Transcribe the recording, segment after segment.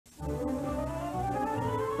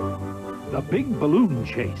The big balloon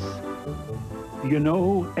chase. You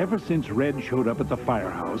know, ever since Red showed up at the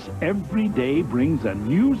Firehouse, every day brings a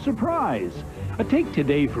new surprise. Take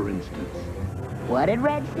today, for instance. What did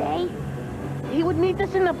Red say? He would meet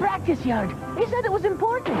us in the practice yard. He said it was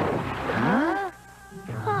important. Huh?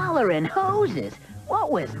 Hollering hoses.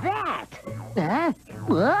 What was that? Huh?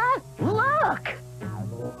 What? Look!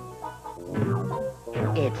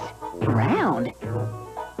 It's round.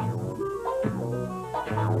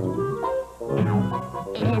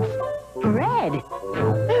 It's red.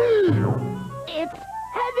 It's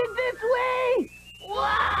headed this way!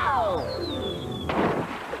 Wow!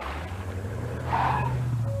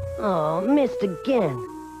 Oh, missed again.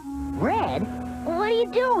 Red? What are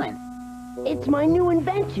you doing? It's my new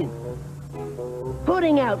invention.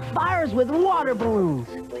 Putting out fires with water balloons.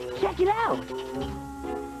 Check it out.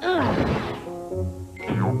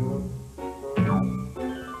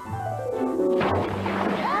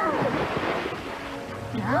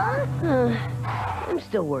 I'm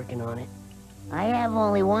still working on it. I have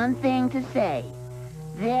only one thing to say.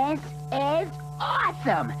 This is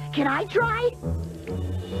awesome! Can I try?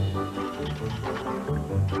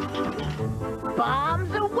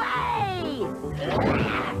 Bombs away!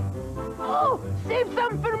 Oh, save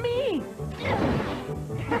some for me!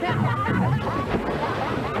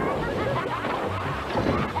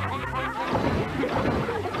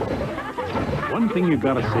 One thing you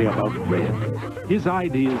gotta say about Red, his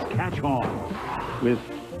ideas catch on with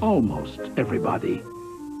almost everybody.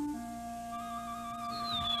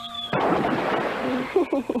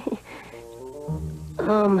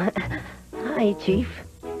 Hi, Chief.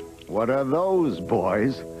 What are those,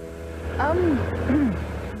 boys?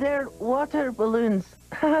 They're water balloons.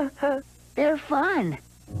 They're fun.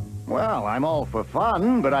 Well, I'm all for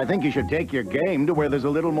fun, but I think you should take your game to where there's a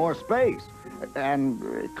little more space. And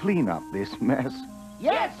clean up this mess.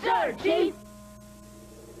 Yes, sir, Chief!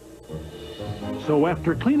 So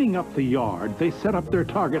after cleaning up the yard, they set up their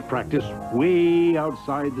target practice way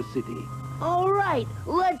outside the city. All right,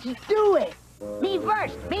 let's do it. Me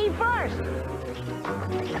first! Me first!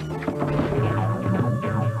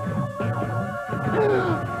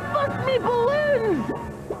 Fuck me balloons!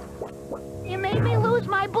 You made me lose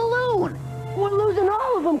my balloon! We're losing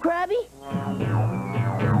all of them, Krabby.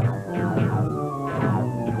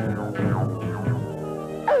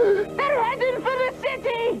 They're heading for the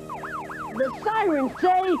city! The sirens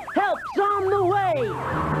say help's on the way.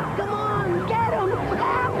 Come on, get them!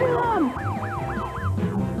 After them!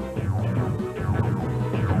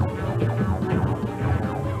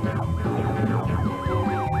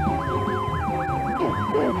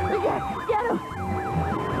 Get him!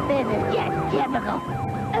 This is just typical.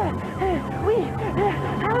 We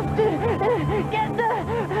have to get the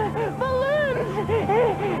balloons!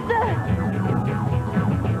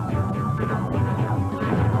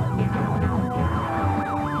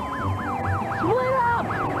 Split up!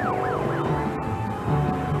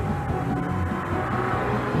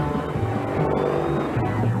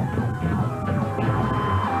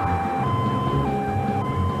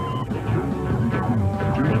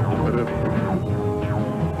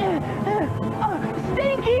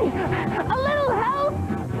 Stinky! A little help!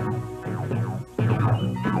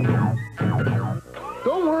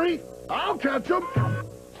 Don't worry, I'll catch him.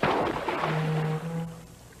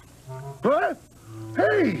 Huh?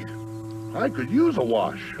 Hey, I could use a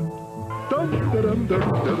wash. Dum da dum dum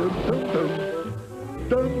da dum dum dum.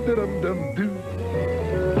 Dum da dum dum doo.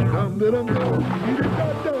 Dum da dum dum.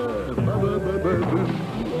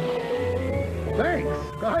 Thanks.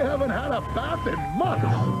 I haven't had a bath in months.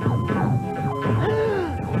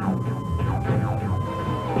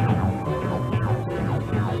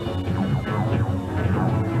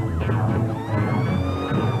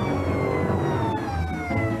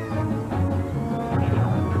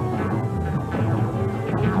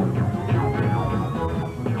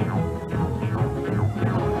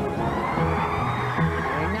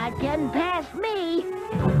 They're not getting past me.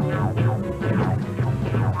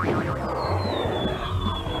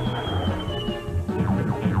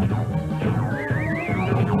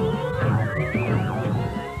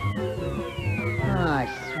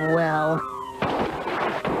 Swell.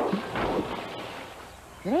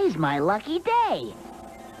 Today's my lucky day.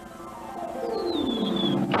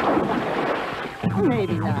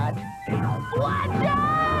 Maybe not. Watch out!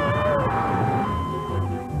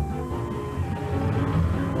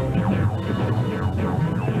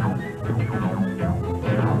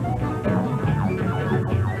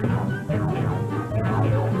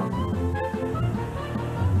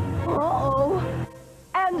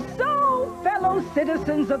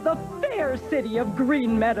 Citizens of the fair city of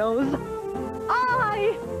Green Meadows, I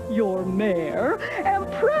I, your mayor, am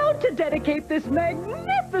proud to dedicate this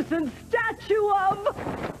magnificent statue of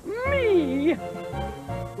me.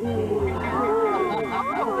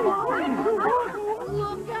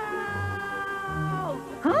 Look out!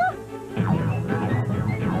 Huh?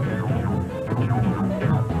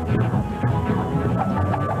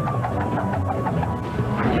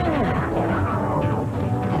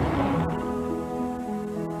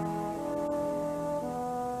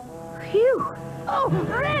 Phew! Oh,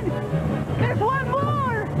 Red! There's one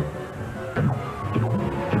more!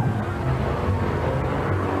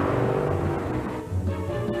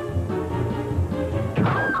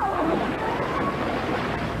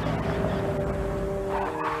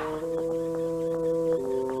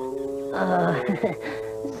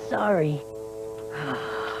 Sorry.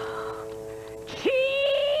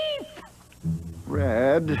 Chief!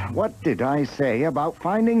 Red, what did I say about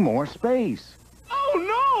finding more space? Oh,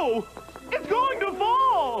 no! It's going to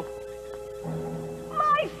fall!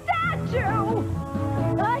 My statue!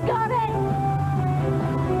 I got it!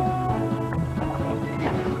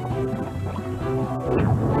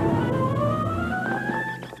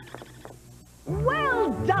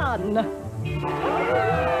 Well done!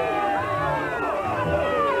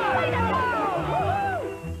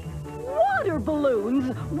 Water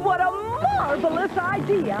balloons! What a marvelous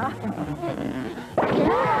idea!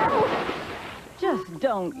 Just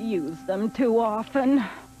don't use them too often.